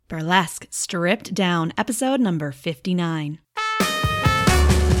Burlesque Stripped Down, episode number 59.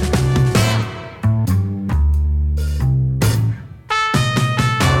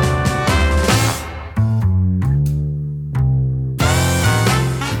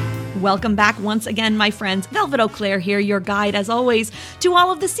 Welcome back once again, my friends. Velvet Eau Claire here, your guide, as always, to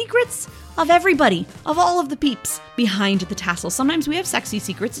all of the secrets of everybody, of all of the peeps behind the tassel. Sometimes we have sexy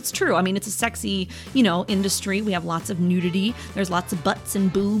secrets. It's true. I mean, it's a sexy, industry. We have lots of nudity. There's lots of butts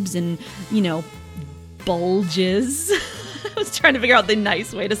and boobs and, bulges. I was trying to figure out the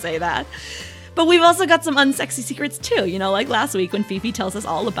nice way to say that. But we've also got some unsexy secrets too, like last week when Fifi tells us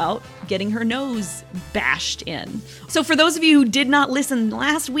all about getting her nose bashed in. So for those of you who did not listen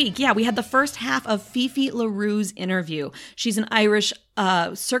last week, we had the first half of Fifi Roux's interview. She's an Irish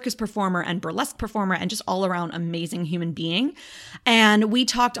circus performer and burlesque performer and just all around amazing human being. And we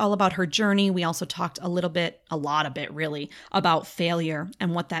talked all about her journey. We also talked a lot of it really, about failure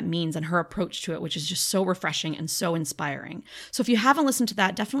and what that means and her approach to it, which is just so refreshing and so inspiring. So if you haven't listened to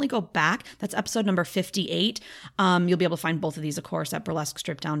that, definitely go back. That's episode number 58. You'll be able to find both of these, of course, at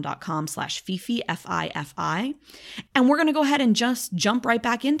burlesquestrippeddown.com/Fifi, F-I-F-I. And we're going to go ahead and just jump right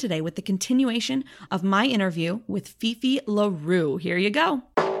back in today with the continuation of my interview with Fifi Roux. Here you go.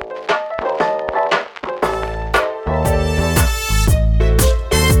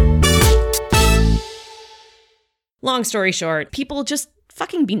 Long story short, people just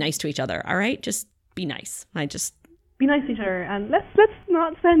fucking be nice to each other, all right? Just be nice. Be nice to each other, and let's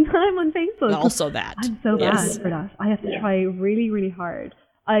not spend time on Facebook. Also that. I'm so bad for that. I have to try really, really hard.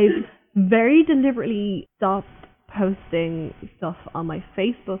 I've very deliberately stopped posting stuff on my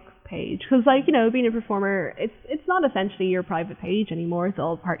Facebook page because, being a performer, it's not essentially your private page anymore. It's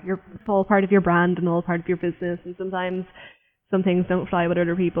all part of your brand and all part of your business. And sometimes some things don't fly with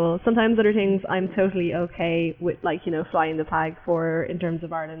other people. Sometimes other things I'm totally okay with, flying the flag for. In terms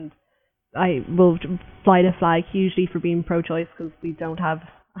of Ireland, I will fly the flag hugely for being pro-choice because we don't have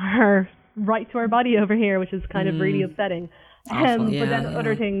our right to our body over here, which is kind of really upsetting. But then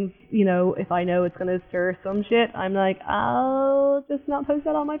other things, if I know it's going to stir some shit, I'm like, I'll just not post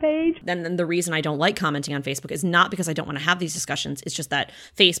that on my page. Then the reason I don't like commenting on Facebook is not because I don't want to have these discussions. It's just that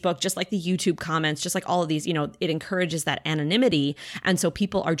Facebook, just like the YouTube comments, just like all of these, it encourages that anonymity. And so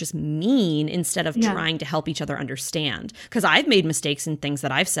people are just mean instead of trying to help each other understand. Because I've made mistakes in things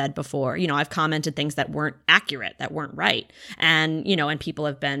that I've said before. I've commented things that weren't accurate, that weren't right. And,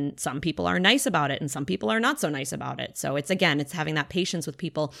 and some people are nice about it and some people are not so nice about it. So it's having that patience with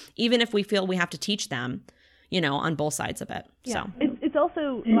people, even if we feel we have to teach them, on both sides of it. Yeah. So it's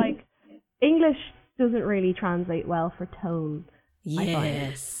also like English doesn't really translate well for tone.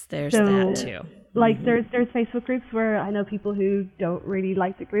 Yes, there's that too. Like there's Facebook groups where I know people who don't really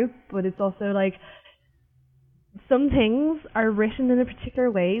like the group, but it's also like some things are written in a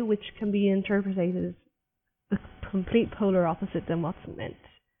particular way which can be interpreted as a complete polar opposite than what's meant.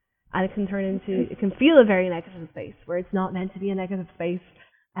 And it can feel a very negative space where it's not meant to be a negative space.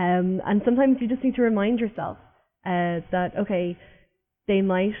 And sometimes you just need to remind yourself that, okay, they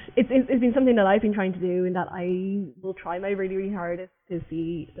might, it's been something that I've been trying to do, and that I will try my really, really hardest to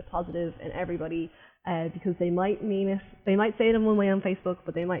see the positive in everybody, because they might mean it, they might say it in one way on Facebook,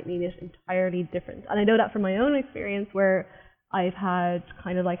 but they might mean it entirely different. And I know that from my own experience where I've had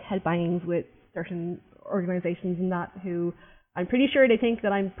kind of like headbangings with certain organizations and that who, I'm pretty sure they think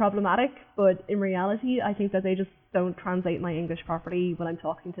that I'm problematic, but in reality, I think that they just don't translate my English properly when I'm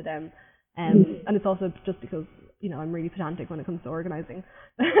talking to them. And it's also just because, I'm really pedantic when it comes to organizing.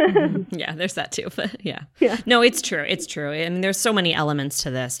 Yeah, there's that too. But yeah. No, it's true. It's true. I mean, there's so many elements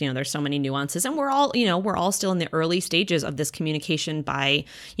to this. There's so many nuances, and we're all still in the early stages of this communication by,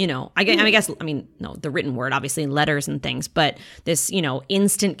 the written word, obviously, letters and things, but this,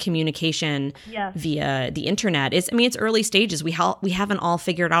 instant communication via the internet it's early stages. We haven't all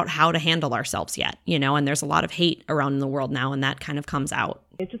figured out how to handle ourselves yet, and there's a lot of hate around in the world now, and that kind of comes out.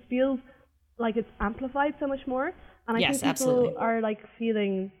 It just feels like it's amplified so much more, and I think people are like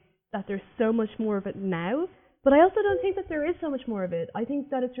feeling that there's so much more of it now, but I also don't think that there is so much more of it. I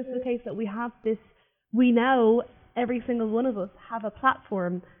think that it's just the case that we now, every single one of us, have a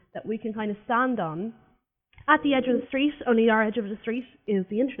platform that we can kind of stand on at the edge of the street, only our edge of the street is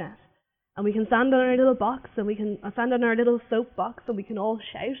the internet. And we can stand on our little box, and we can stand on our little soapbox, and we can all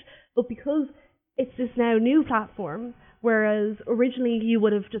shout, but because it's this now new platform, whereas originally you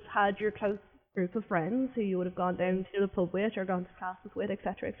would have just had your close group of friends who you would have gone down to the pub with or gone to classes with,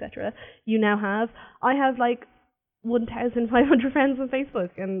 etc., etc. I have like 1,500 friends on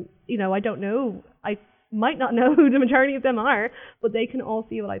Facebook, and I might not know who the majority of them are, but they can all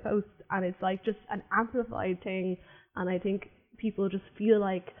see what I post, and it's like just an amplified thing. And I think people just feel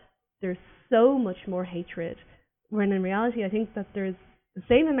like there's so much more hatred, when in reality I think that there's the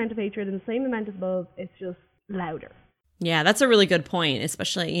same amount of hatred and the same amount of love, it's just louder. Yeah, that's a really good point,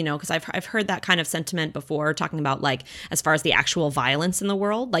 especially, because I've heard that kind of sentiment before, talking about like as far as the actual violence in the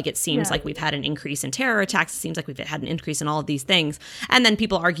world. Like it seems like we've had an increase in terror attacks. It seems like we've had an increase in all of these things. And then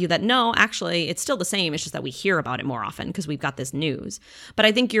people argue that no, actually, it's still the same. It's just that we hear about it more often because we've got this news. But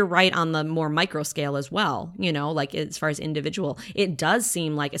I think you're right on the more micro scale as well. Like as far as individual, it does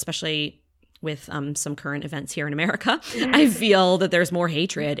seem like, especially with some current events here in America, I feel that there's more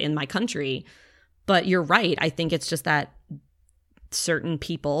hatred in my country. But you're right. I think it's just that certain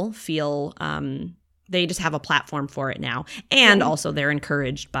people feel they just have a platform for it now. And also they're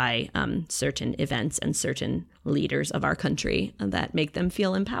encouraged by certain events and certain leaders of our country that make them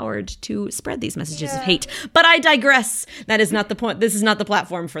feel empowered to spread these messages of hate. But I digress. That is not the point. This is not the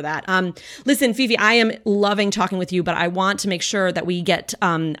platform for that. Listen, Fifi, I am loving talking with you, but I want to make sure that we get,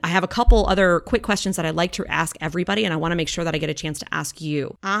 I have a couple other quick questions that I'd like to ask everybody, and I want to make sure that I get a chance to ask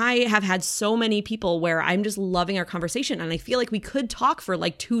you. I have had so many people where I'm just loving our conversation, and I feel like we could talk for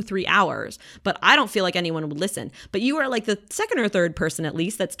like 2-3 hours, but I don't feel like anyone would listen. But you are like the second or third person at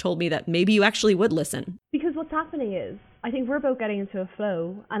least that's told me that maybe you actually would listen. Because what's happening is, I think we're both getting into a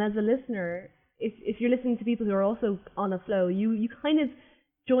flow, and as a listener, if you're listening to people who are also on a flow, you kind of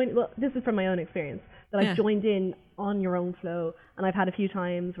join. Well, this is from my own experience, that I've joined in on your own flow, and I've had a few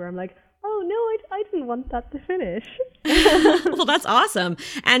times where I'm like, oh no, I didn't want that to finish. Well, that's awesome.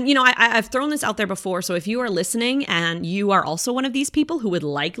 And, I've thrown this out there before. So if you are listening and you are also one of these people who would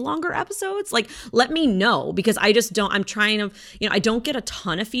like longer episodes, like, let me know, because I'm trying to, I don't get a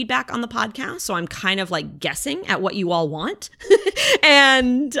ton of feedback on the podcast. So I'm kind of like guessing at what you all want.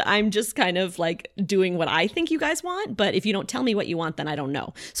 And I'm just kind of like doing what I think you guys want. But if you don't tell me what you want, then I don't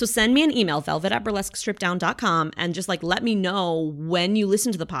know. So send me an email, velvet@burlesquestripdown.com, and just like, let me know when you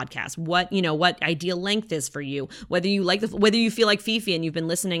listen to the podcast, what ideal length is for you, whether you feel like Fifi and you've been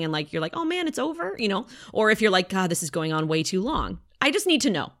listening and like, you're like, oh man, it's over, or if you're like, God, this is going on way too long. I just need to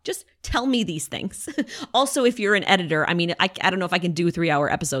know. Just tell me these things. Also, if you're an editor, I don't know if I can do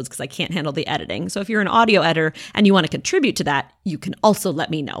 3-hour episodes because I can't handle the editing. So if you're an audio editor and you want to contribute to that, you can also let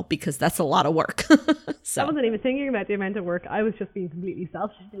me know, because that's a lot of work. So I wasn't even thinking about the amount of work. I was just being completely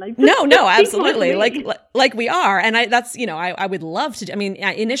selfish. Like, no, absolutely. Like we are. And I would love to.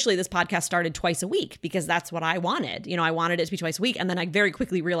 Initially this podcast started twice a week because that's what I wanted. I wanted it to be twice a week. And then I very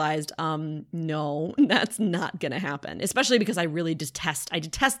quickly realized, no, that's not going to happen, especially because I really detest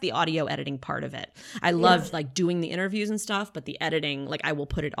the audio editing part of it. I love like doing the interviews and stuff, but the editing, like I will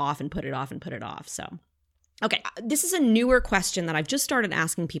put it off and put it off and put it off. So, okay. This is a newer question that I've just started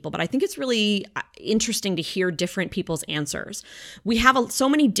asking people, but I think it's really interesting to hear different people's answers. We have so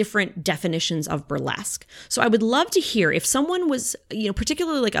many different definitions of burlesque. So I would love to hear if someone was,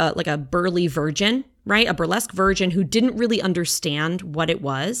 particularly like a burly virgin, right? A burlesque virgin who didn't really understand what it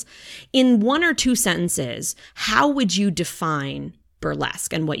was. In 1 or 2 sentences, how would you define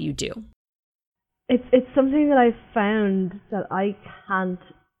burlesque and what you do? It's something that I've found that I can't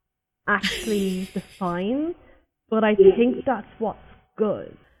actually define, but I think that's what's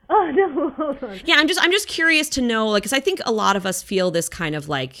good. Oh no, hold on. Yeah, I'm just curious to know, like, because I think a lot of us feel this kind of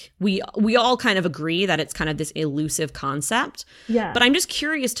like we all kind of agree that it's kind of this elusive concept. Yeah. But I'm just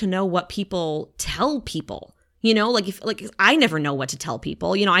curious to know what people tell people. If I never know what to tell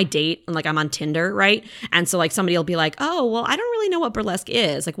people. I date and like I'm on Tinder, right? And so like somebody will be like, oh, well, I don't really know what burlesque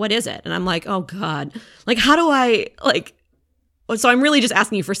is. Like, what is it? And I'm like, oh God, like how do I like? So I'm really just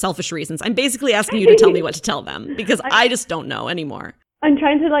asking you for selfish reasons. I'm basically asking you to tell me what to tell them because I just don't know anymore. I'm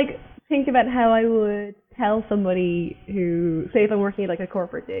trying to like think about how I would tell somebody who, say if I'm working at like a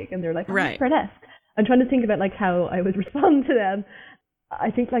corporate gig and they're like, oh, right, burlesque. I'm trying to think about like how I would respond to them. I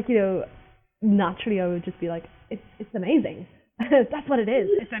think like, naturally I would just be like, it's amazing. That's what it is.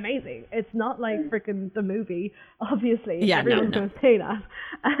 It's amazing. It's not like freaking the movie, obviously. Yeah, everyone's going to say that.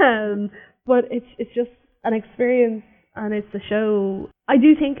 But it's just an experience, and it's a show. I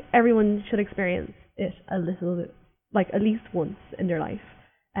do think everyone should experience it a little bit, like at least once in their life.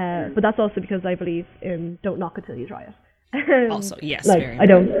 But that's also because I believe in don't knock it till you try it. Also, yes. Like very I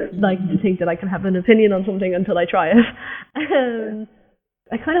don't like to think that I can have an opinion on something until I try it.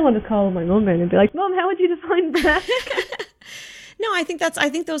 I kind of want to call my mum in and be like, Mum, how would you define burlesque? No, I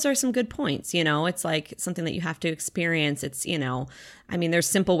think those are some good points. It's like something that you have to experience. It's, there's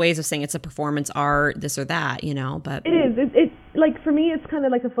simple ways of saying it's a performance art, this or that, but. It is. It's like, for me, it's kind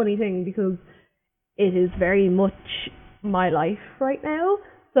of like a funny thing because it is very much my life right now.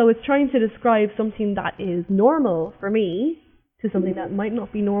 So it's trying to describe something that is normal for me to something that might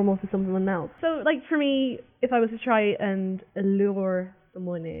not be normal to someone else. So, like, for me, if I was to try and allure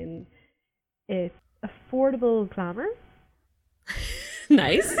someone in, it's affordable glamour.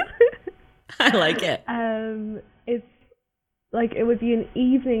 Nice. I like it. It's like, it would be an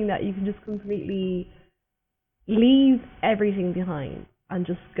evening that you can just completely leave everything behind and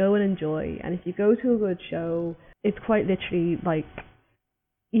just go and enjoy. And if you go to a good show, it's quite literally like,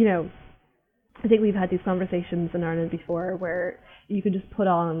 you know, I think we've had these conversations in Ireland before where you can just put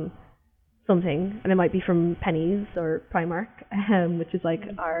on something, and it might be from Pennies or Primark, which is like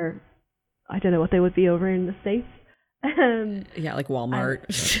our, I don't know what they would be over in the States. Yeah, like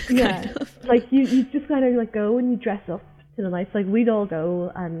Walmart. Yeah, like you just kind of like go and you dress up to the nights. Like, we'd all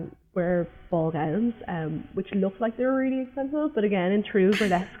go and wear ball gowns, which look like they're really expensive, but again, in true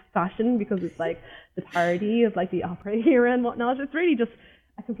burlesque fashion, because it's like the parody of like the opera era and whatnot. It's really just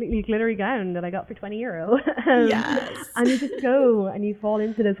a completely glittery gown that I got for €20. Yes. And you just go and you fall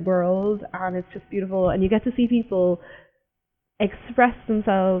into this world, and it's just beautiful, and you get to see people express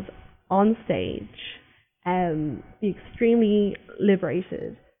themselves on stage, be extremely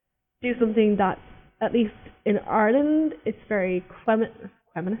liberated, do something that, at least in Ireland, it's very feminist.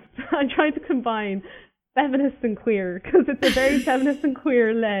 I'm trying to combine feminist and queer, because it's a very feminist and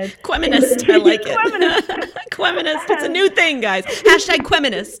queer led. Queminist, I like it. Queminist, it's a new thing, guys. Hashtag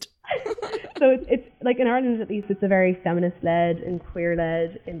Queminist. So it's like, in Ireland at least, it's a very feminist led and queer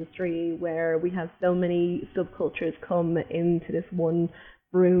led industry where we have so many subcultures come into this one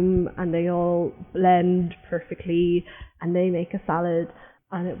room, and they all blend perfectly, and they make a salad,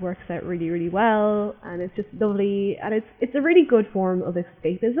 and it works out really, really well, and it's just lovely, and it's a really good form of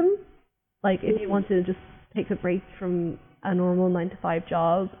escapism. Like, if you want to just take a break from a normal 9-to-5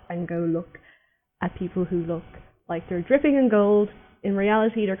 job and go look at people who look like they're dripping in gold, in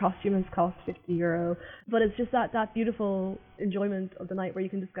reality their costume has cost €50, but it's just that beautiful enjoyment of the night where you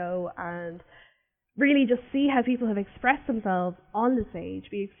can just go and really just see how people have expressed themselves on the stage,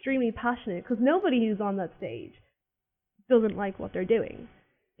 be extremely passionate, because nobody who's on that stage doesn't like what they're doing.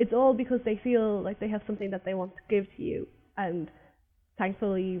 It's all because they feel like they have something that they want to give to you. And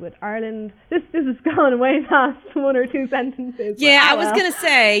thankfully with Ireland, this has gone way past 1 or 2 sentences. Yeah, I was going to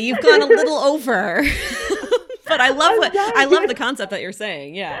say, you've gone a little over. But I love the concept that you're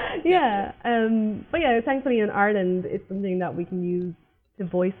saying. Yeah. Yeah. But yeah, thankfully in Ireland, it's something that we can use to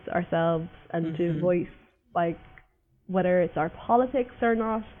voice ourselves and to voice, like, whether it's our politics or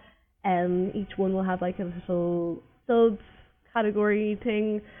not. Each one will have like a little sub-category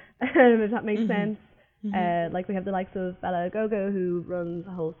thing, if that makes sense. Like, we have the likes of Bella Gogo, who runs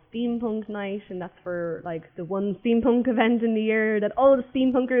a whole steampunk night, and that's for like the one steampunk event in the year that all the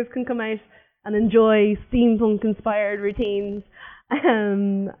steampunkers can come out and enjoy steampunk inspired routines.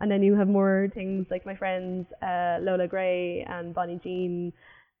 And then you have more things like my friends Lola Gray and Bonnie Jean.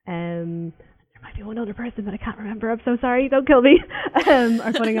 There might be one other person, but I can't remember. I'm so sorry. Don't kill me.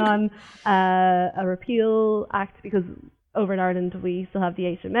 Are putting on a repeal act, because over in Ireland we still have the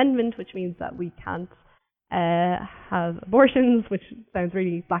 8th Amendment, which means that we can't have abortions, which sounds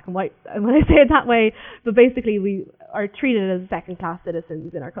really black and white when I say it that way. But basically, we are treated as second-class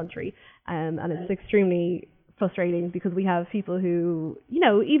citizens in our country, and it's extremely frustrating, because we have people who, you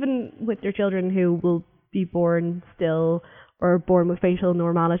know, even with their children who will be born still or born with facial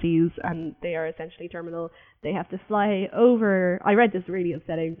abnormalities, and they are essentially terminal, they have to fly over. I read this really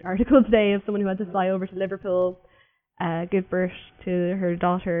upsetting article today of someone who had to fly over to Liverpool, give birth to her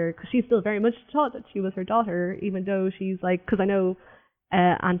daughter, because she's still very much taught that she was her daughter, even though she's like, because I know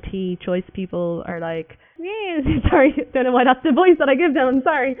anti-choice people are like, yeah, sorry, don't know why that's the voice that I give them, I'm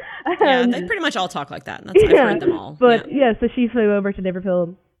sorry. Yeah, they pretty much all talk like that. I've heard them all. But yeah, so she flew over to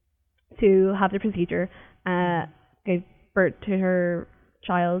Liverpool to have the procedure, gave birth to her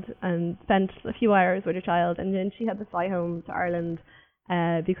child, and spent a few hours with her child, and then she had to fly home to Ireland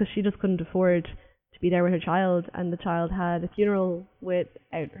because she just couldn't afford to be there with her child, and the child had a funeral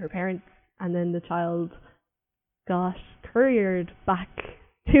without her parents, and then the child got couriered back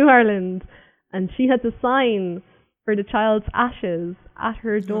to Ireland, and she had to sign for the child's ashes at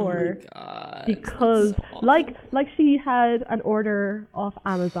her door. Oh my God, because so like she had an order off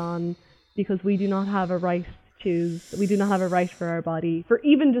Amazon, because we do not have a right to choose. We do not have a right for our body, for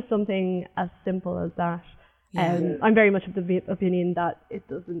even just something as simple as that. I'm very much of the opinion that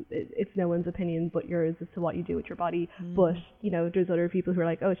it's no one's opinion but yours as to what you do with your body. But, you know, there's other people who are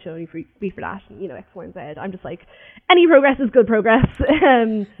like, oh, it should only be for that, and, you know, X, Y, and Z. I'm just like, any progress is good progress.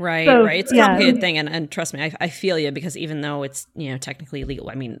 Right. It's a complicated thing, and trust me, I feel you, because even though it's, you know, technically legal,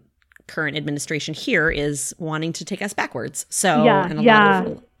 I mean, current administration here is wanting to take us backwards. So, and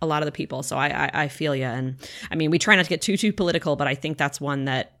a lot of the people. So I feel you. And I mean, we try not to get too political, but I think that's one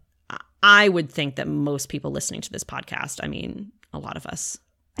that I would think that most people listening to this podcast, I mean, a lot of us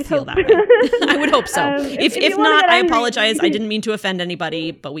feel that way. I would hope so. If not, I apologize. I didn't mean to offend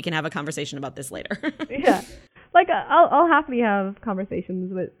anybody, but we can have a conversation about this later. Yeah. Like, I'll happily have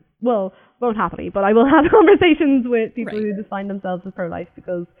conversations with, well, won't happily, but I will have conversations with people who define themselves as pro-life,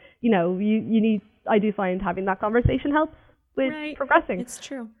 because, you know, you need, I do find having that conversation helps with progressing. It's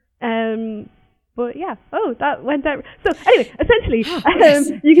true. But yeah, that went out. So anyway, essentially,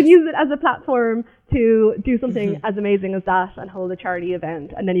 you can use it as a platform to do something as amazing as that and hold a charity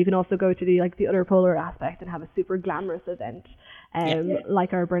event. And then you can also go to the other polar aspect and have a super glamorous event,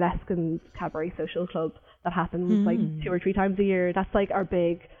 like our Burlesque and Cabaret Social Club that happens like 2 or 3 times a year. That's like our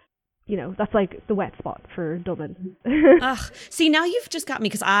big, you know, that's like the wet spot for Dublin. See, now you've just got me,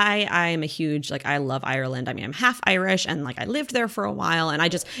 because I am a huge, like, I love Ireland. I mean, I'm half Irish, and like I lived there for a while, and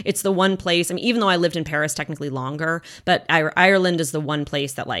it's the one place, I mean, even though I lived in Paris technically longer, but Ireland is the one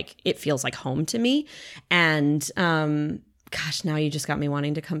place that like, it feels like home to me. And gosh, now you just got me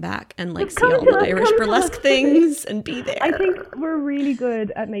wanting to come back and like see all the Irish burlesque things and be there. I think we're really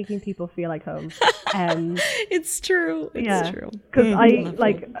good at making people feel like home. It's true. It's true. Because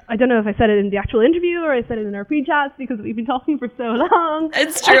I don't know if I said it in the actual interview or I said it in our pre-chats, because we've been talking for so long.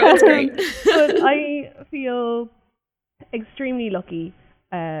 It's true. It's great. But I feel extremely lucky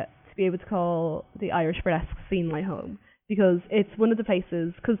to be able to call the Irish burlesque scene my home, because it's one of the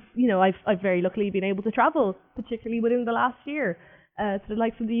places, because, you know, I've very luckily been able to travel, particularly within the last year, to the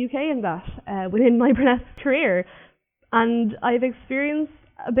likes of the UK and that, within my burlesque career. And I've experienced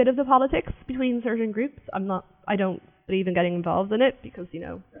a bit of the politics between certain groups. I don't believe in getting involved in it, because, you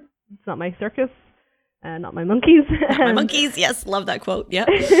know, it's not my circus, not my monkeys. Not my monkeys, yes, love that quote, yeah.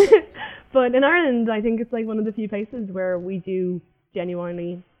 But in Ireland, I think it's like one of the few places where we do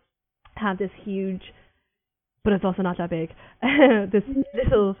genuinely have this huge, but it's also not that big, this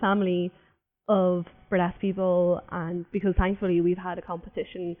little family of burlesque people. And because thankfully we've had a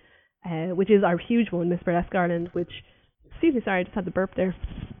competition, which is our huge one, Miss Burlesque Ireland, which, excuse me, sorry, I just had the burp there.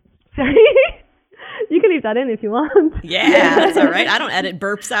 Sorry. You can leave that in if you want. Yeah, that's all right. I don't edit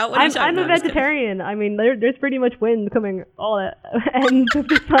burps out. What are you talking about? I'm a vegetarian. I mean, there's pretty much wind coming all ends of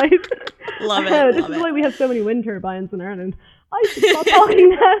this side. Love it. This is why we have so many wind turbines in Ireland. I should stop talking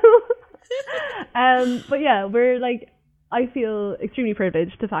now. But yeah, we're like, I feel extremely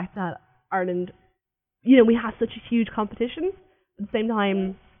privileged the fact that Ireland, you know, we have such a huge competition. At the same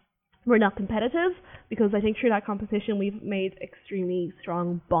time, we're not competitive, because I think through that competition we've made extremely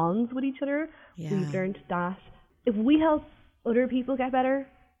strong bonds with each other. Yeah. We've learned that if we help other people get better,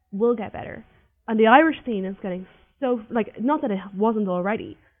 we'll get better. And the Irish scene is getting so, like, not that it wasn't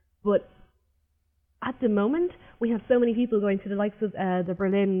already, but at the moment we have so many people going to the likes of the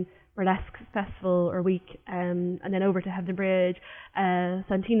Berlin Burlesque Festival or Week, and then over to Hebden Bridge,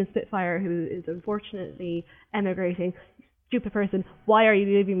 Santina Spitfire, who is unfortunately emigrating. Stupid person, why are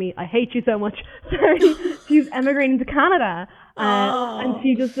you leaving me? I hate you so much. Sorry. She's emigrating to Canada, and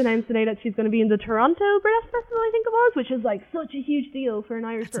she just announced today that she's going to be in the Toronto Burlesque Festival, I think it was, which is like such a huge deal for an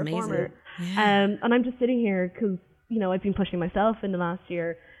Irish performer. Yeah. And I'm just sitting here because, you know, I've been pushing myself in the last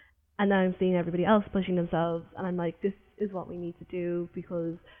year, and now I'm seeing everybody else pushing themselves, and I'm like, this is what we need to do,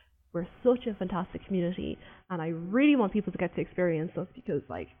 because we're such a fantastic community, and I really want people to get to experience us, because,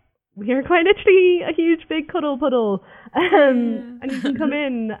 like, we are quite literally a huge big cuddle puddle, and you can come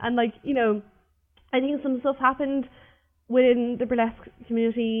in, and, like, you know, I think some stuff happened within the burlesque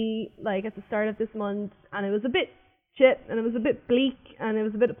community, like, at the start of this month, and it was a bit shit, and it was a bit bleak, and it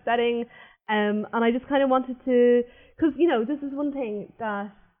was a bit upsetting, and I just kind of wanted to, because, you know, this is one thing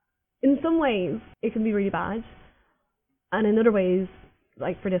that in some ways it can be really bad, and in other ways,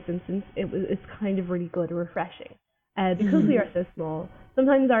 like for this instance, it's kind of really good and refreshing. Because we are so small,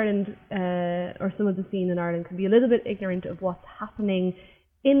 sometimes Ireland, or some of the scene in Ireland, can be a little bit ignorant of what's happening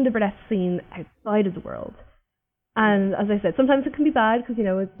in the burlesque scene outside of the world. And as I said, sometimes it can be bad, because, you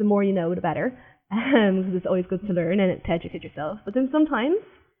know, the more you know, the better, because it's always good to learn and to educate yourself. But then sometimes,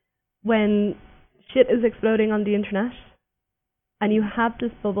 when shit is exploding on the internet, and you have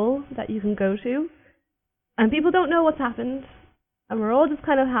this bubble that you can go to, and people don't know what's happened, and we're all just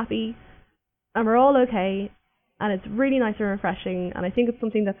kind of happy, and we're all okay, and it's really nice and refreshing, and I think it's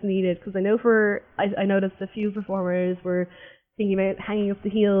something that's needed, because I know I noticed a few performers were thinking about hanging up the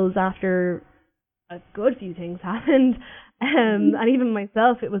heels after a good few things happened, and even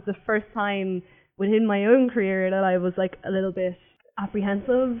myself, it was the first time within my own career that I was like a little bit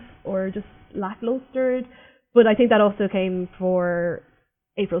apprehensive or just lacklustered, but I think that also came for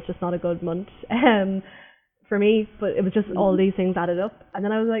April's just not a good month for me, but it was just all these things added up. And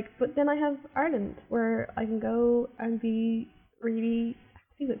then I was like, but then I have Ireland where I can go and be really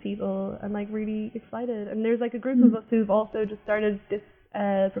happy with people and like really excited. And there's like a group of us who've also just started this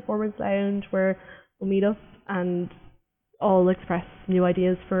performance lounge where we'll meet up and all express new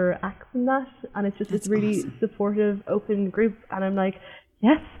ideas for acts and that. And it's just this really supportive, open group. And I'm like,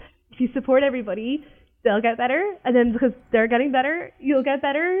 yes, if you support everybody, they'll get better. And then because they're getting better, you'll get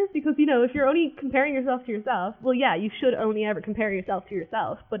better. Because, you know, if you're only comparing yourself to yourself, well, yeah, you should only ever compare yourself to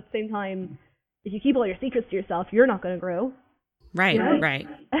yourself. But at the same time, if you keep all your secrets to yourself, you're not going to grow. Right, right.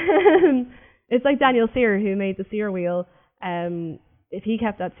 It's like Daniel Sear, who made the Sear wheel. If he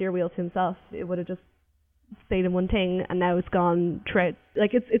kept that Sear wheel to himself, it would have just stayed in one thing, and now it's gone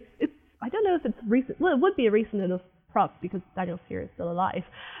like it's I don't know if it's recent. Well, it would be a recent enough prop because Daniel Sear is still alive.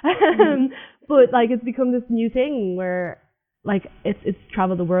 But like it's become this new thing where like it's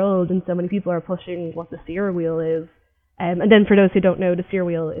traveled the world, and so many people are pushing what the Sear wheel is. And then for those who don't know, the Sear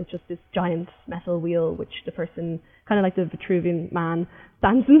wheel is just this giant metal wheel which the person, kind of like the Vitruvian man,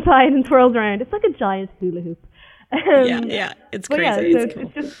 stands inside and twirls around. It's like a giant hula hoop. It's crazy. Yeah, so it's cool.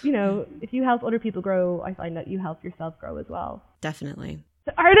 It's just, you know, if you help other people grow, I find that you help yourself grow as well. Definitely.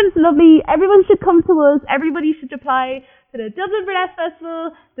 So Ireland's lovely. Everyone should come to us. Everybody should apply to the Dublin Burlesque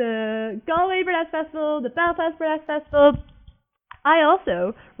Festival, the Galway Burlesque Festival, the Belfast Burlesque Festival. I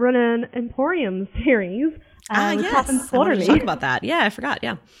also run an Emporium series. Yes. I wanted to talk about that. Yeah, I forgot.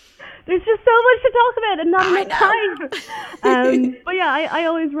 Yeah. There's just so much to talk about and not enough time. But yeah, I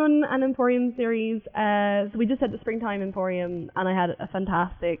always run an Emporium series. So we just had the Springtime Emporium, and I had a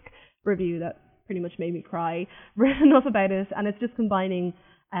fantastic review that pretty much made me cry. Read enough about it, and it's just combining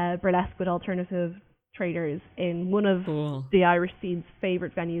burlesque with alternative traders in one of the Irish scene's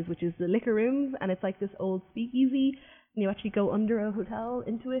favourite venues, which is the Liquor Rooms, and it's like this old speakeasy. And you actually go under a hotel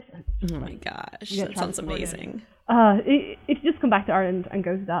into it. Oh my gosh, that sounds amazing. If you just come back to Ireland and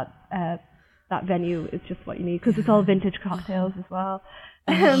go to that venue, it's just what you need, because it's all vintage cocktails as well.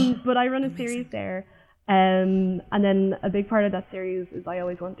 But I run a series there. And then a big part of that series is I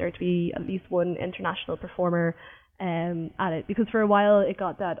always want there to be at least one international performer at it. Because for a while it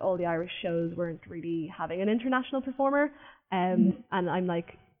got that all the Irish shows weren't really having an international performer. And I'm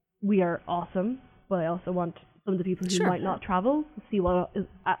like, we are awesome, but I also want some of the people who might not travel to see what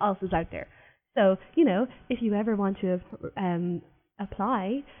else is out there. So, you know, if you ever want to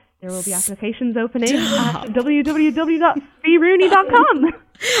apply, there will be applications opening at www.freerooney.com.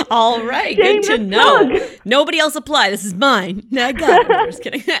 All right, good to know. Nobody else apply. This is mine. No, I got it. I'm just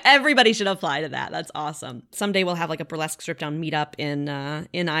kidding. Everybody should apply to that. That's awesome. Someday we'll have like a burlesque strip down meetup in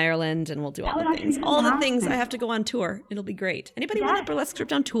Ireland, and we'll do all the things. All the things. I have to go on tour. It'll be great. Anybody want a burlesque strip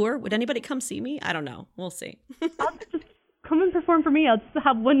down tour? Would anybody come see me? I don't know. We'll see. I'll just come and perform for me. I'll just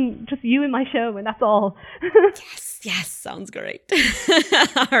have just you in my show, and that's all. Yes, sounds great.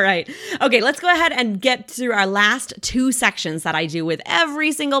 All right. Okay, let's go ahead and get through our last two sections that I do with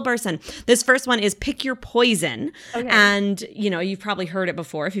every single person. This first one is Pick Your Poison. Okay. And, you know, you've probably heard it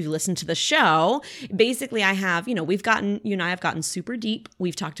before if you've listened to the show. Basically, I have, you and I have gotten super deep.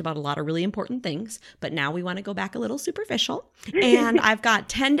 We've talked about a lot of really important things, but now we want to go back a little superficial. And I've got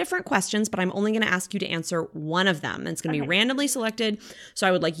 10 different questions, but I'm only going to ask you to answer one of them. And it's going to be randomly selected. So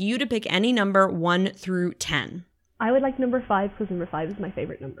I would like you to pick any number 1 through 10. I would like number 5 because number 5 is my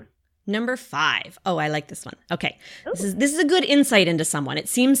favorite number. Number 5. Oh, I like this one. Okay. This is a good insight into someone. It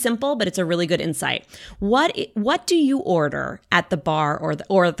seems simple, but it's a really good insight. What do you order at the bar or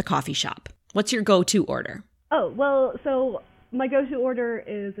at the coffee shop? What's your go-to order? Oh, well, so my go-to order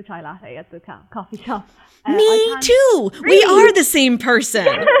is a chai latte at the coffee shop. Me too. Really? We are the same person.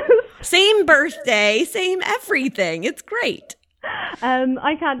 Same birthday, same everything. It's great.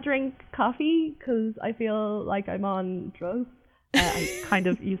 I can't drink coffee because I feel like I'm on drugs. I kind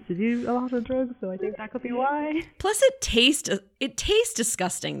of used to do a lot of drugs, so I think that could be why. Plus, it tastes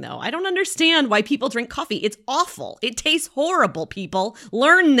disgusting, though. I don't understand why people drink coffee. It's awful. It tastes horrible, people.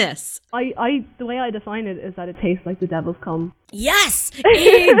 Learn this. The way I define it is that it tastes like the devil's cum. Yes,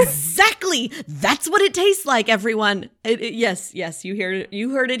 exactly. That's what it tastes like, everyone. Yes, you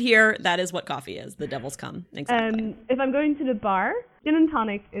heard it here. That is what coffee is. The devil's cum. Exactly. If I'm going to the bar, gin and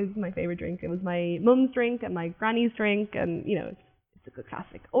tonic is my favorite drink. It was my mum's drink and my granny's drink, and you know, it's a good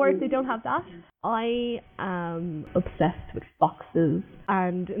classic. Or if they don't have that, I am obsessed with foxes.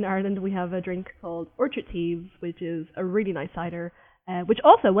 And in Ireland, we have a drink called Orchard Thieves, which is a really nice cider. Which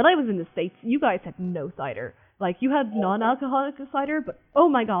also, when I was in the States, you guys had no cider. Like, you had non-alcoholic cider, but oh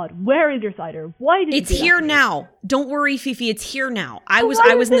my God, where is your cider? Why did It's you do here that to me? now. Don't worry, Fifi. It's here now. I was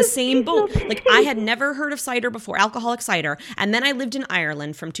why in is the this same boat. so Like, I had never heard of cider before, alcoholic cider. And then I lived in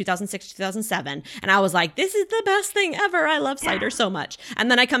Ireland from 2006 to 2007. And I was like, this is the best thing ever. I love cider so much. And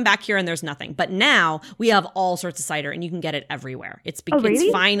then I come back here and there's nothing. But now we have all sorts of cider and you can get it everywhere. It's really?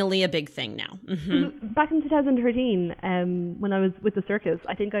 It's finally a big thing now. Back in 2013, when I was with the circus,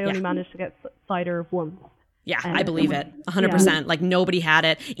 I think I only managed to get cider once. Yeah, I believe it. 100%. Like, nobody had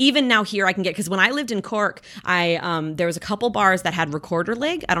it. Even now here I can get, because when I lived in Cork, there was a couple bars that had recorder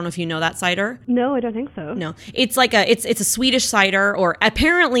leg. I don't know if you know that cider. No, I don't think so. No, it's like it's a Swedish cider, or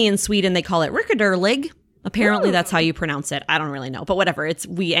apparently in Sweden they call it recorder leg. Apparently that's how you pronounce it. I don't really know, but whatever.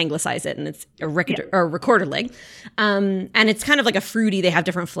 We anglicize it, and it's a recorder leg. And it's kind of like a fruity. They have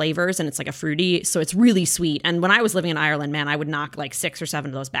different flavors, and it's like a fruity, so it's really sweet. And when I was living in Ireland, man, I would knock like 6 or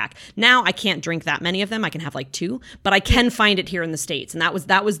 7 of those back. Now I can't drink that many of them. I can have like 2, but I can find it here in the States. And that was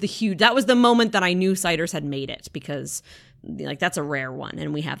the moment that I knew ciders had made it, because like that's a rare one,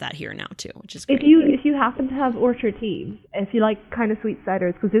 and we have that here now too, which is great. If you happen to have Orchard Teas, if you like kind of sweet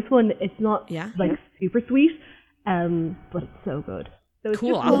ciders, because this one, it's not like super sweet, but it's so good. So it's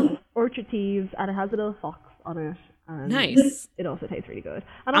cool. just called Orchard Teas, and it has a little fox on it. Nice. It also tastes really good.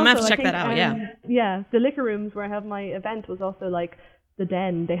 And I'm also, gonna have to check that out. Yeah, the liquor rooms where I have my event was also like the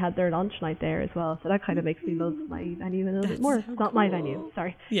Den. They had their lunch night there as well, so that kind of makes me love my venue a little bit more. So it's not my venue,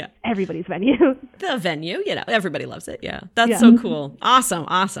 sorry. Yeah, everybody's venue. The venue, everybody loves it. Yeah, that's so cool. Awesome.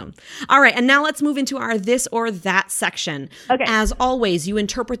 All right, and now let's move into our this or that section. Okay. As always, you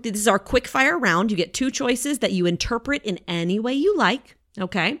interpret. This is our quick fire round. You get 2 choices that you interpret in any way you like.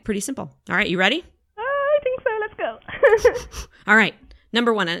 Okay, pretty simple. All right, you ready? I think so. Let's go. All right,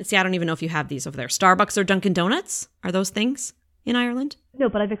 number 1. And see, I don't even know if you have these over there. Starbucks or Dunkin' Donuts? Are those things in Ireland? No,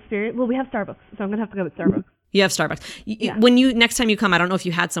 but I've experienced. Well, we have Starbucks, so I'm gonna have to go with Starbucks. You have Starbucks. When next time you come, I don't know if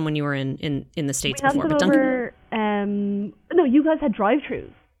you had some when you were in the States before. But no, you guys had drive-thrus.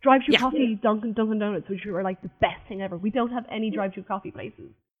 Drive-thru coffee, Dunkin' Donuts, which were like the best thing ever. We don't have any drive-thru coffee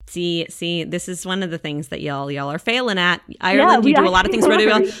places. See, this is one of the things that y'all are failing at. Ireland, you do a lot of things really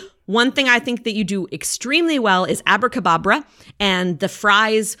well. One thing I think that you do extremely well is abracababra, and the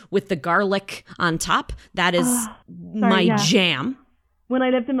fries with the garlic on top. That is my jam. When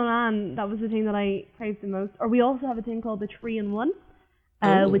I lived in Milan, that was the thing that I craved the most. Or we also have a thing called the 3-in-1,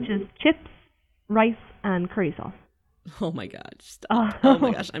 which is chips, rice, and curry sauce. Oh my God. Oh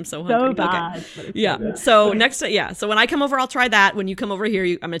my gosh. I'm so hungry. So bad. Okay. Yeah. So next, so when I come over, I'll try that. When you come over here,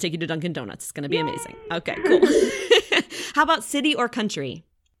 I'm going to take you to Dunkin' Donuts. It's going to be amazing. Okay, cool. How about city or country?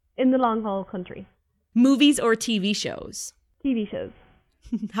 In the long haul, country. Movies or TV shows? TV shows.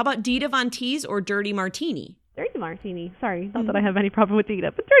 How about Dita Von Teese or Dirty Martini? Dirty Martini. Sorry, not that I have any problem with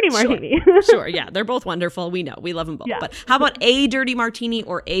Dita, but Dirty Martini. Sure, yeah. They're both wonderful. We know. We love them both. Yeah. But how about a Dirty Martini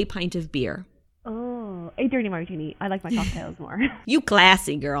or a pint of beer? Oh, a Dirty Martini. I like my cocktails more. You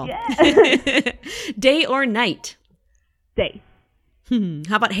classy girl. Yeah. Day or night? Day.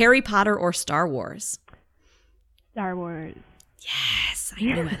 How about Harry Potter or Star Wars? Star Wars. Yes,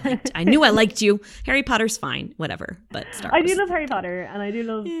 I knew I liked you. Harry Potter's fine, whatever, but Star Wars. I do love Harry Potter, and I do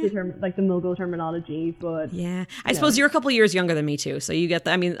love the term, like the Muggle terminology, but I suppose you're a couple years younger than me too, so you get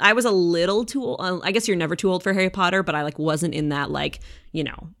that. I mean, I was a little too old. I guess you're never too old for Harry Potter, but I wasn't in that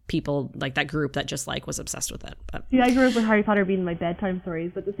people like that group that just was obsessed with it. But. Yeah, I grew up with Harry Potter being my bedtime stories,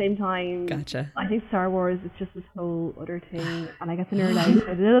 but at the same time, gotcha. I think Star Wars is just this whole other thing, and I get to nerd out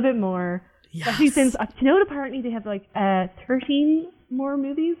a little bit more. Yes. Especially since, apparently they have 13 more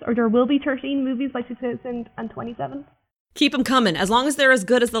movies, or there will be 13 movies by 2027. Keep them coming. As long as they're as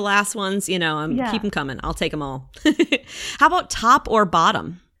good as the last ones, keep them coming. I'll take them all. How about top or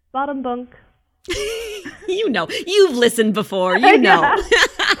bottom? Bottom bunk. You've listened before.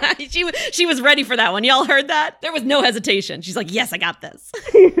 She was ready for that one. Y'all heard that? There was no hesitation. She's like, yes, I got this.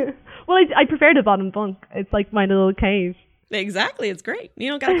 Well, I prefer the bottom bunk. It's like my little cave. Exactly. It's great. You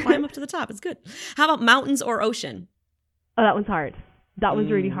don't got to climb up to the top. It's good. How about mountains or ocean? Oh, that one's hard. That one's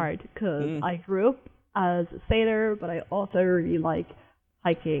really hard because I grew up as a sailor, but I also really like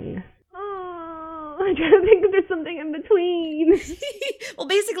hiking. Oh, I'm trying to think if there's something in between. Well,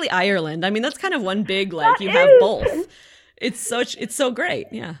 basically Ireland. I mean, that's kind of one big, you have both. It's so great.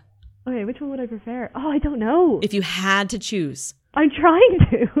 Yeah. Okay, which one would I prefer? Oh, I don't know. If you had to choose. I'm trying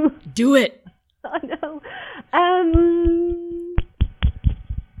to. Do it. I know.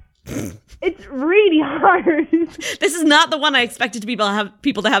 It's really hard. This is not the one I expected people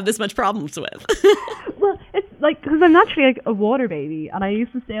to have this much problems with. Well, it's because I'm naturally a water baby, and I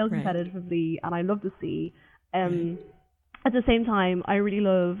used to sail competitively, and I love the sea. at the same time, I really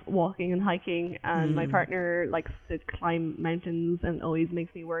love walking and hiking, and my partner likes to climb mountains and always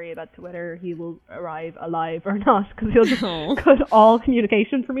makes me worry about whether he will arrive alive or not, because he'll just cut all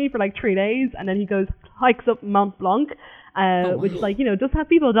communication for me for like 3 days, and then he hikes up Mont Blanc, which, like, you know, just have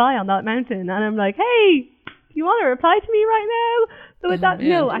people die on that mountain, and I'm like, hey, do you want to reply to me right now? So with that,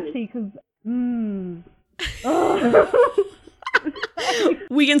 no, actually, because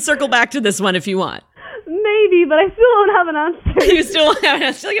we can circle back to this one if you want. Maybe, but I still don't have an answer. You still won't have an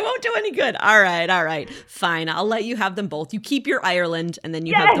answer. Like, it won't do any good. All right. Fine. I'll let you have them both. You keep your Ireland, and then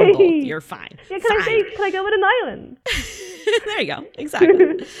you have them both. You're fine. Yeah, can I go with an island? There you go.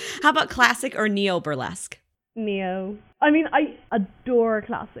 Exactly. How about classic or neo burlesque? Neo. I mean, I adore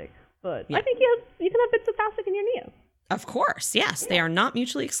classic, but I think you can have bits of classic in your neo. Of course. Yes. They are not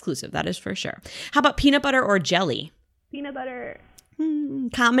mutually exclusive. That is for sure. How about peanut butter or jelly? Peanut butter.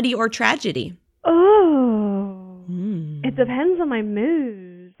 Comedy or tragedy? Oh, it depends on my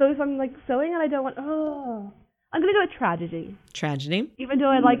mood. So if I'm like sewing and I don't want, I'm gonna go with tragedy. Tragedy. Even though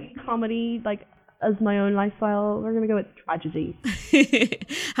I like comedy, like as my own lifestyle, we're gonna go with tragedy.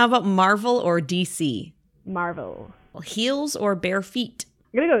 How about Marvel or DC? Marvel. Heels or bare feet?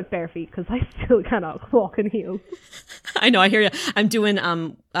 I'm gonna go with bare feet because I still cannot walk in heels. I know, I hear you. I'm doing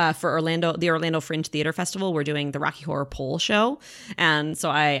for the Orlando Fringe Theater Festival. We're doing the Rocky Horror Pole show, and so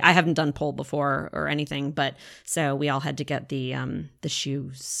I haven't done pole before or anything, but so we all had to get the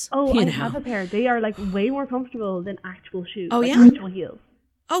shoes. Oh, I have a pair. They are like way more comfortable than actual shoes. Oh, like yeah, actual heels.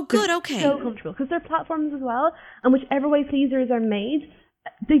 Oh, good. Okay. So comfortable because they're platforms as well, and whichever way pleasers are made,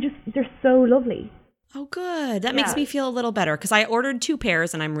 they're so lovely. Oh, good. That makes me feel a little better because I ordered 2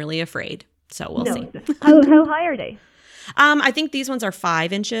 pairs and I'm really afraid. So we'll see. How high are they? I think these ones are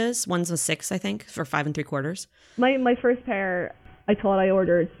 5 inches. One's a 6, I think, for 5 3/4. My first pair, I thought I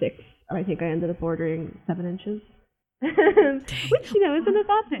ordered 6, and I think I ended up ordering 7 inches. Which, you know, isn't a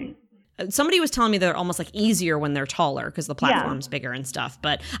bad thing. Somebody was telling me they're almost like easier when they're taller because the platform's bigger and stuff.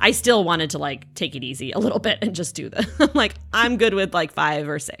 But I still wanted to like take it easy a little bit and just do I'm like, I'm good with like 5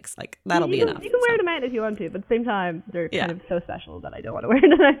 or 6. Like that'll be enough. You can wear them out if you want to, but at the same time, they're kind of so special that I don't want to wear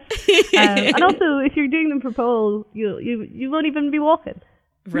them out. And also, if you're doing them for pole, you won't even be walking.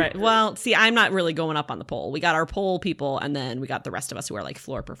 Right. Well, see, I'm not really going up on the pole. We got our pole people, and then we got the rest of us who are like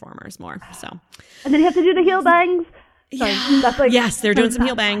floor performers more. So. And then you have to do the heel bangs. Sorry, that's like, yes, they're doing some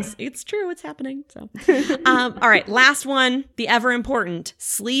heel bangs. It's true. It's happening. So, all right. Last one, the ever important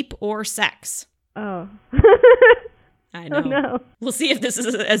sleep or sex. Oh. I know. Oh, no. We'll see if this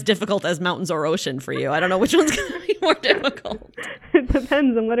is as difficult as mountains or ocean for you. I don't know which one's going to be more difficult. It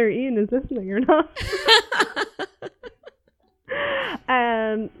depends on whether Ian is listening or not.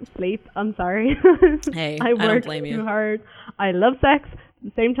 Sleep. I'm sorry. Hey, I don't blame you. Too hard. I love sex. At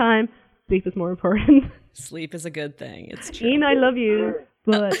the same time, sleep is more important. Sleep is a good thing. It's true. Ian, I love you,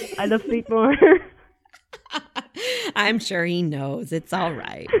 but I love sleep more. I'm sure he knows. It's all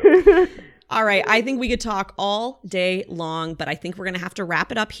right. All right. I think we could talk all day long, but I think we're going to have to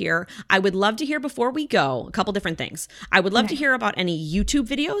wrap it up here. I would love to hear before we go a couple different things. I would love to hear about any YouTube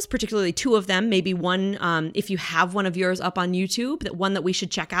videos, particularly 2 of them, maybe one, if you have one of yours up on YouTube, one that we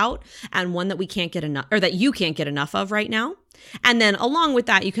should check out and one that we can't get enough or that you can't get enough of right now. And then along with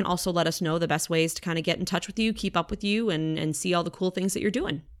that, you can also let us know the best ways to kind of get in touch with you, keep up with you and see all the cool things that you're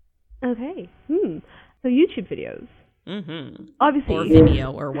doing. Okay. So YouTube videos. Mm-hmm. Obviously. Or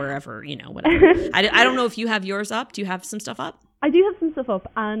Vimeo or wherever, whatever. I don't know if you have yours up. Do you have some stuff up? I do have some stuff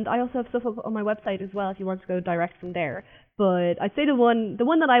up, and I also have stuff up on my website as well if you want to go direct from there. But I'd say the one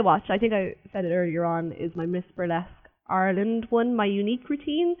that I watch, I think I said it earlier on, is my Miss Burlesque Ireland one, my unique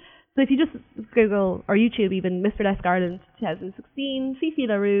routine. So if you just Google, or YouTube even, Miss Burlesque Ireland 2016, Fifi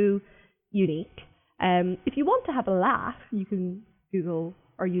Roux, unique. If you want to have a laugh, you can Google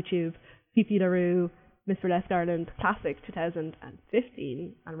or YouTube Fifi Roux, Miss Burlesque Ireland Classic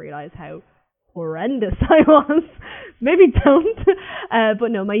 2015 and realise how horrendous I was. Maybe don't.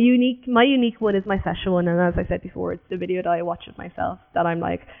 But no, my unique one is my session one, and as I said before, it's the video that I watch of myself that I'm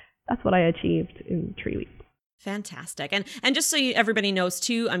like, that's what I achieved in 3 weeks. Fantastic. And just so everybody knows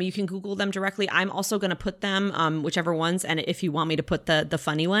too, you can Google them directly. I'm also going to put them, whichever ones. And if you want me to put the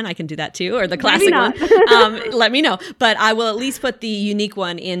funny one, I can do that too, or the classic one. Let me know. But I will at least put the unique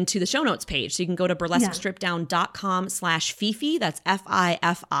one into the show notes page. So you can go to burlesquestripdown.com/Fifi. That's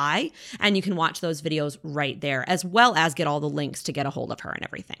FIFI. And you can watch those videos right there, as well as get all the links to get a hold of her and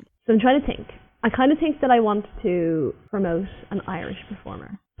everything. So I'm trying to think. I kind of think that I want to promote an Irish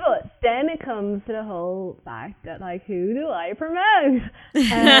performer. But then it comes to the whole fact that, like, who do I promote?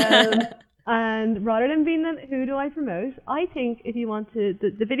 And rather than being who do I promote, I think if you want to,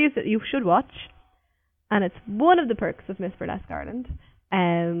 the videos that you should watch And it's one of the perks of Miss Burlesque Ireland,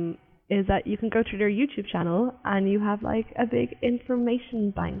 is that you can go to their YouTube channel and you have like a big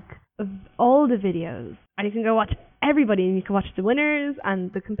information bank of all the videos. And you can go watch everybody, and you can watch the winners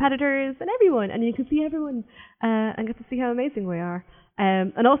and the competitors and everyone, and you can see everyone and get to see how amazing we are.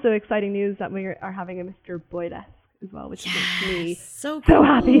 And also exciting news that we are having a Mr. Burlesque as well, which makes me so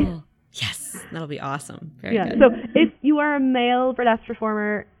happy. Yes, that'll be awesome. Very good. So if you are a male burlesque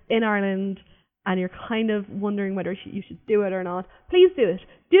performer in Ireland and you're kind of wondering whether you should do it or not, please do it.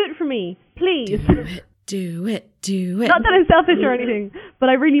 Do it for me, please. Do it. Not that I'm selfish or anything, but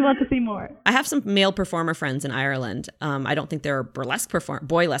I really want to see more. I have some male performer friends in Ireland. I don't think they're burlesque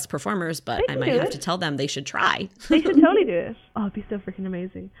performers, but I might have to tell them they should try. They should totally do it. Oh, it'd be so freaking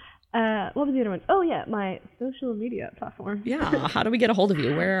amazing. What was the other one? Oh yeah, my social media platform. Yeah, how do we get a hold of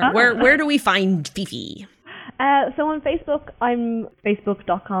you? Where do we find Fifi? So on Facebook, I'm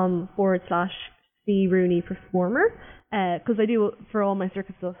facebook.com/Fee Rooney Performer, because I do, for all my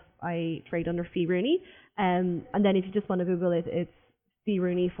circus stuff, I trade under Fee Rooney. And then if you just want to Google it, it's Fee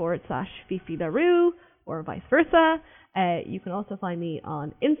Rooney /Fifi Roux, or vice versa. You can also find me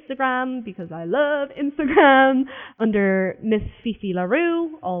on Instagram, because I love Instagram, under Miss Fifi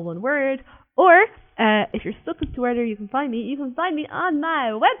Roux, all one word. Or if you're stuck as to where you can find me on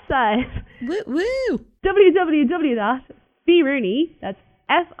my website. Woo! www.feerooney, that's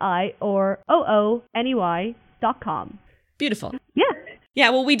FIOOONEY.com. Beautiful. Yeah.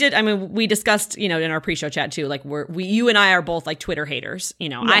 Yeah, well, we discussed, in our pre-show chat too, like you and I are both like Twitter haters.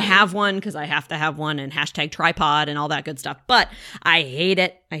 Yeah. I have one because I have to have one, and #tripod and all that good stuff. But I hate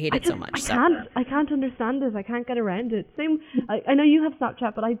it. I hate it so much. I can't understand it. I can't get around it. Same. I know you have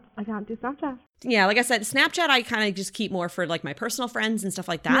Snapchat, but I can't do Snapchat. Yeah, like I said, Snapchat I kind of just keep more for like my personal friends and stuff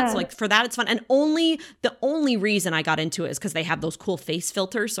like that. Yeah. So like for that it's fun. And the only reason I got into it is because they have those cool face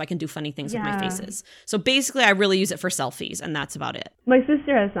filters, so I can do funny things with my faces. So basically I really use it for selfies, and that's about it. My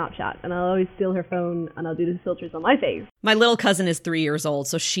sister has Snapchat, and I'll always steal her phone and I'll do the filters on my face. My little cousin is 3 years old,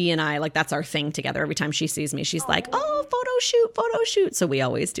 so she and I, like, that's our thing together. Every time she sees me, she's like, oh, photo shoot. So we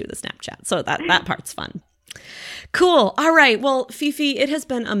always do the Snapchat. So that part's fun. Cool. All right. Well, Fifi, it has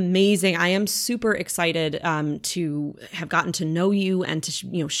been amazing. I am super excited to have gotten to know you and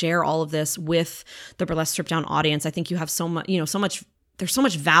to share all of this with the Burlesque Strip Down audience. I think you have so much, there's so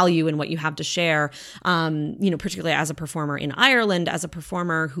much value in what you have to share, particularly as a performer in Ireland, as a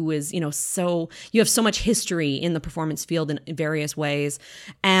performer who is, you have so much history in the performance field in various ways.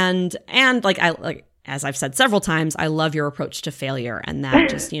 And as I've said several times, I love your approach to failure and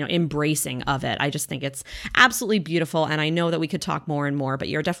that just, embracing of it. I just think it's absolutely beautiful. And I know that we could talk more and more, but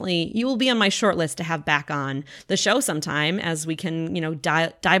you will be on my short list to have back on the show sometime as we can,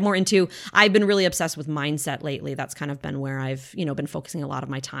 dive more into. I've been really obsessed with mindset lately. That's kind of been where I've, been focusing a lot of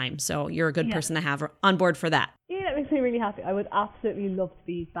my time. So you're a good person to have on board for that. Yeah, that makes me really happy. I would absolutely love to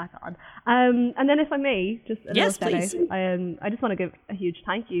be back on. And then if I may, just a little shout out, I just want to give a huge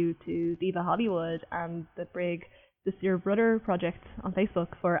thank you to Diva Hollywood and the Brig This Your Brother project on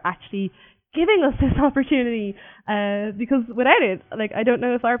Facebook for actually giving us this opportunity, because without it, I don't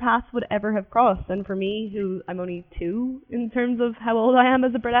know if our paths would ever have crossed. And for me, who I'm only 2 in terms of how old I am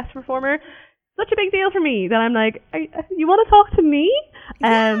as a burlesque performer, such a big deal for me that I'm like, you want to talk to me?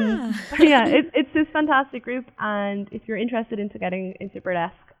 It's this fantastic group, and if you're interested into getting into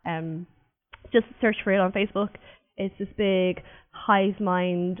burlesque, just search for it on Facebook. It's this big hive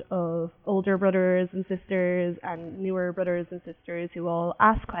mind of older brothers and sisters and newer brothers and sisters who all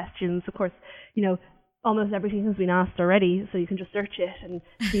ask questions. Of course, almost everything has been asked already, so you can just search it and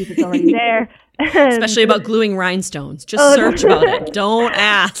see if it's already there. Especially about gluing rhinestones. Just search about it. Don't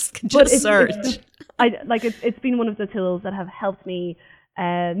ask. Just search. It's been one of the tools that have helped me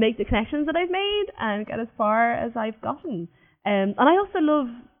make the connections that I've made and get as far as I've gotten. And I also love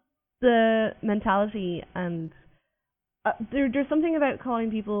the mentality, and there's something about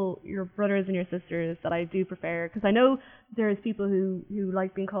calling people your brothers and your sisters that I do prefer, because I know there's people who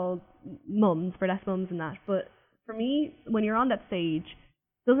like being called mums, burlesque mums and that, but for me, when you're on that stage,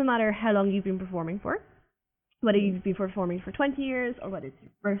 it doesn't matter how long you've been performing for, whether you've been performing for 20 years or whether it's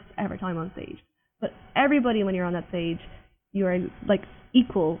your first ever time on stage, but everybody, when you're on that stage, you are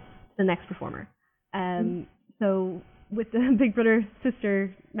equal to the next performer. So with the big brother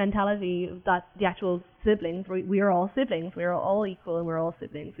sister mentality, that the actual siblings, we are all siblings, we are all equal, and we're all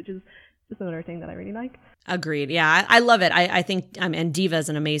siblings, which is just another thing that I really like. Agreed. Yeah, I love it. I think, and Diva is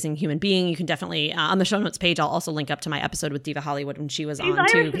an amazing human being. You can definitely, on the show notes page, I'll also link up to my episode with Diva Hollywood when she was on too.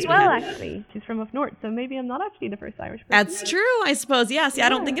 She's Irish as well, actually. She's from up north, so maybe I'm not actually the first Irish person. That's true, I suppose. Yes. Yeah, I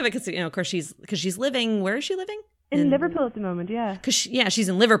don't think of it because, of course, she's living, where is she living? In Liverpool at the moment, yeah. Because she's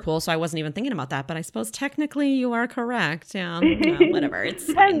in Liverpool, so I wasn't even thinking about that. But I suppose technically you are correct. Yeah, whatever. It's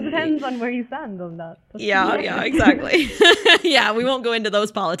depends on where you stand on that. Yeah, exactly. Yeah, we won't go into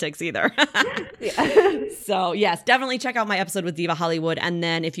those politics either. So yes, definitely check out my episode with Diva Hollywood. And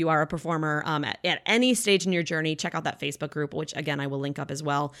then if you are a performer at any stage in your journey, check out that Facebook group, which again I will link up as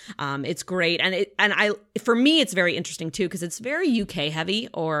well. It's great, and for me it's very interesting too because it's very UK heavy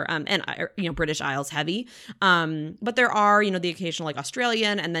or British Isles heavy. But there are, the occasional like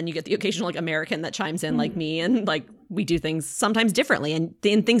Australian, and then you get the occasional like American that chimes in like me, and like we do things sometimes differently and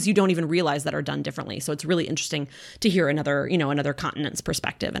in things you don't even realize that are done differently. So it's really interesting to hear another continent's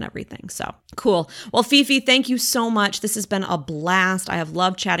perspective and everything. So cool. Well, Fifi, thank you so much. This has been a blast. I have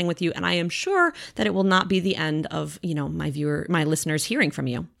loved chatting with you, and I am sure that it will not be the end of, my listeners hearing from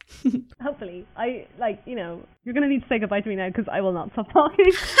you. Hopefully. You're going to need to say goodbye to me now because I will not stop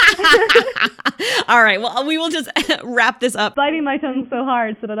talking. All right. Well, we will just wrap this up. Biting my tongue so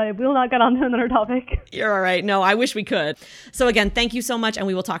hard so that I will not get on to another topic. You're all right. No, I wish we could. So again, thank you so much, and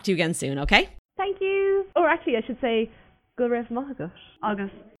we will talk to you again soon, okay? Thank you. Or actually, I should say, go raibh maith agat.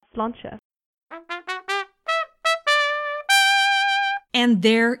 Agus sláinte. And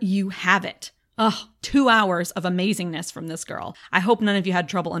there you have it. Oh, 2 hours of amazingness from this girl. I hope none of you had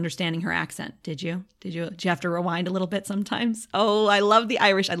trouble understanding her accent. Did you? Did you have to rewind a little bit sometimes? Oh, I love the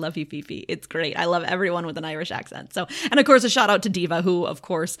Irish. I love you, Fifi. It's great. I love everyone with an Irish accent. So, and of course, a shout out to Diva, who of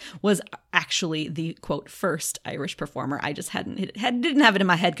course was actually the quote first Irish performer. I just didn't have it in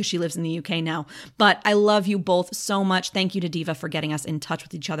my head because she lives in the UK now. But I love you both so much. Thank you to Diva for getting us in touch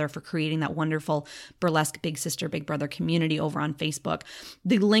with each other, for creating that wonderful burlesque Big Sister, Big Brother community over on Facebook.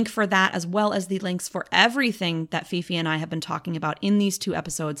 The link for that, as well as the links for everything that Fifi and I have been talking about in these 2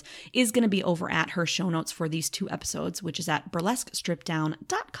 episodes, is going to be over at her show notes for these 2 episodes, which is at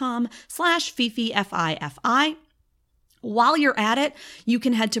burlesquestripdown.com/Fifi, Fifi. While you're at it, you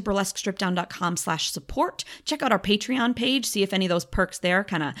can head to burlesquestripdown.com/support. Check out our Patreon page. See if any of those perks there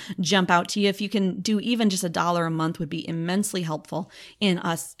kind of jump out to you. If you can do even just $1 a month would be immensely helpful in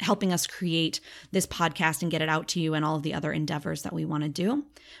us helping us create this podcast and get it out to you and all of the other endeavors that we want to do.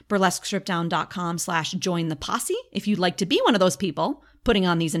 burlesquestripdown.com/join the posse. If you'd like to be one of those people putting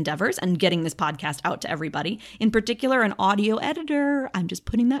on these endeavors and getting this podcast out to everybody, in particular an audio editor. I'm just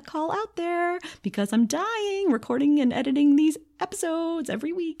putting that call out there because I'm dying recording and editing these episodes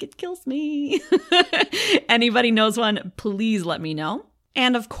every week. It kills me. Anybody knows one, please let me know.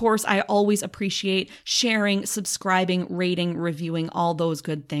 And of course, I always appreciate sharing, subscribing, rating, reviewing. All those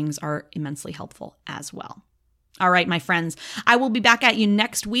good things are immensely helpful as well. All right, my friends, I will be back at you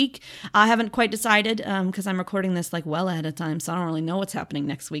next week. I haven't quite decided because I'm recording this well ahead of time, so I don't really know what's happening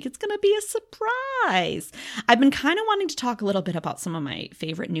next week. It's going to be a surprise. I've been kind of wanting to talk a little bit about some of my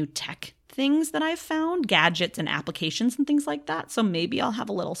favorite new tech things that I've found, gadgets and applications and things like that. So maybe I'll have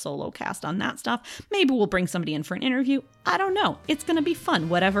a little solo cast on that stuff. Maybe we'll bring somebody in for an interview. I don't know. It's going to be fun,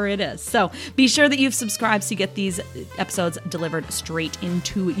 whatever it is. So be sure that you've subscribed so you get these episodes delivered straight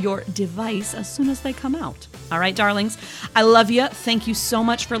into your device as soon as they come out. All right, darlings, I love you. Thank you so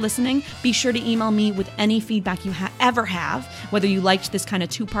much for listening. Be sure to email me with any feedback you ever have, whether you liked this kind of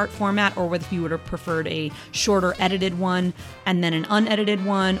 2-part format or whether you would have preferred a shorter edited one and then an unedited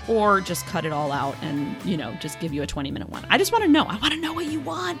one, or just cut it all out and, just give you a 20-minute one. I just want to know. I want to know what you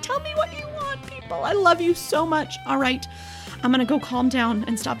want. Tell me what you want, people. I love you so much. All right. I'm going to go calm down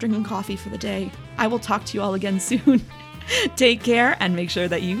and stop drinking coffee for the day. I will talk to you all again soon. Take care and make sure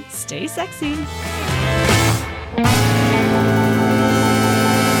that you stay sexy.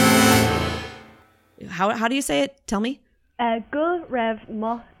 How do you say it? Tell me. Go raibh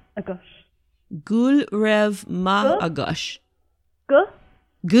maith agat. Go raibh maith agat. Go.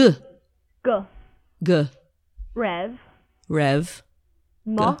 Go. Go. Go. Raibh. Raibh.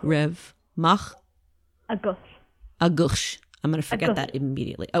 Maith. Raibh. Maith. Agat. Agat. I'm going to forget that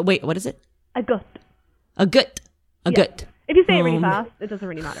immediately. Oh, wait, what is it? Agat. Agat. Agat. If you say it really fast, it doesn't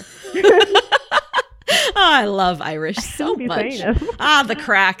really matter. Oh, I love Irish so much. The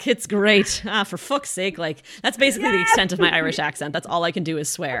crack. It's great. For fuck's sake. That's basically the extent of my Irish accent. That's all I can do is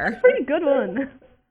swear. Pretty good one.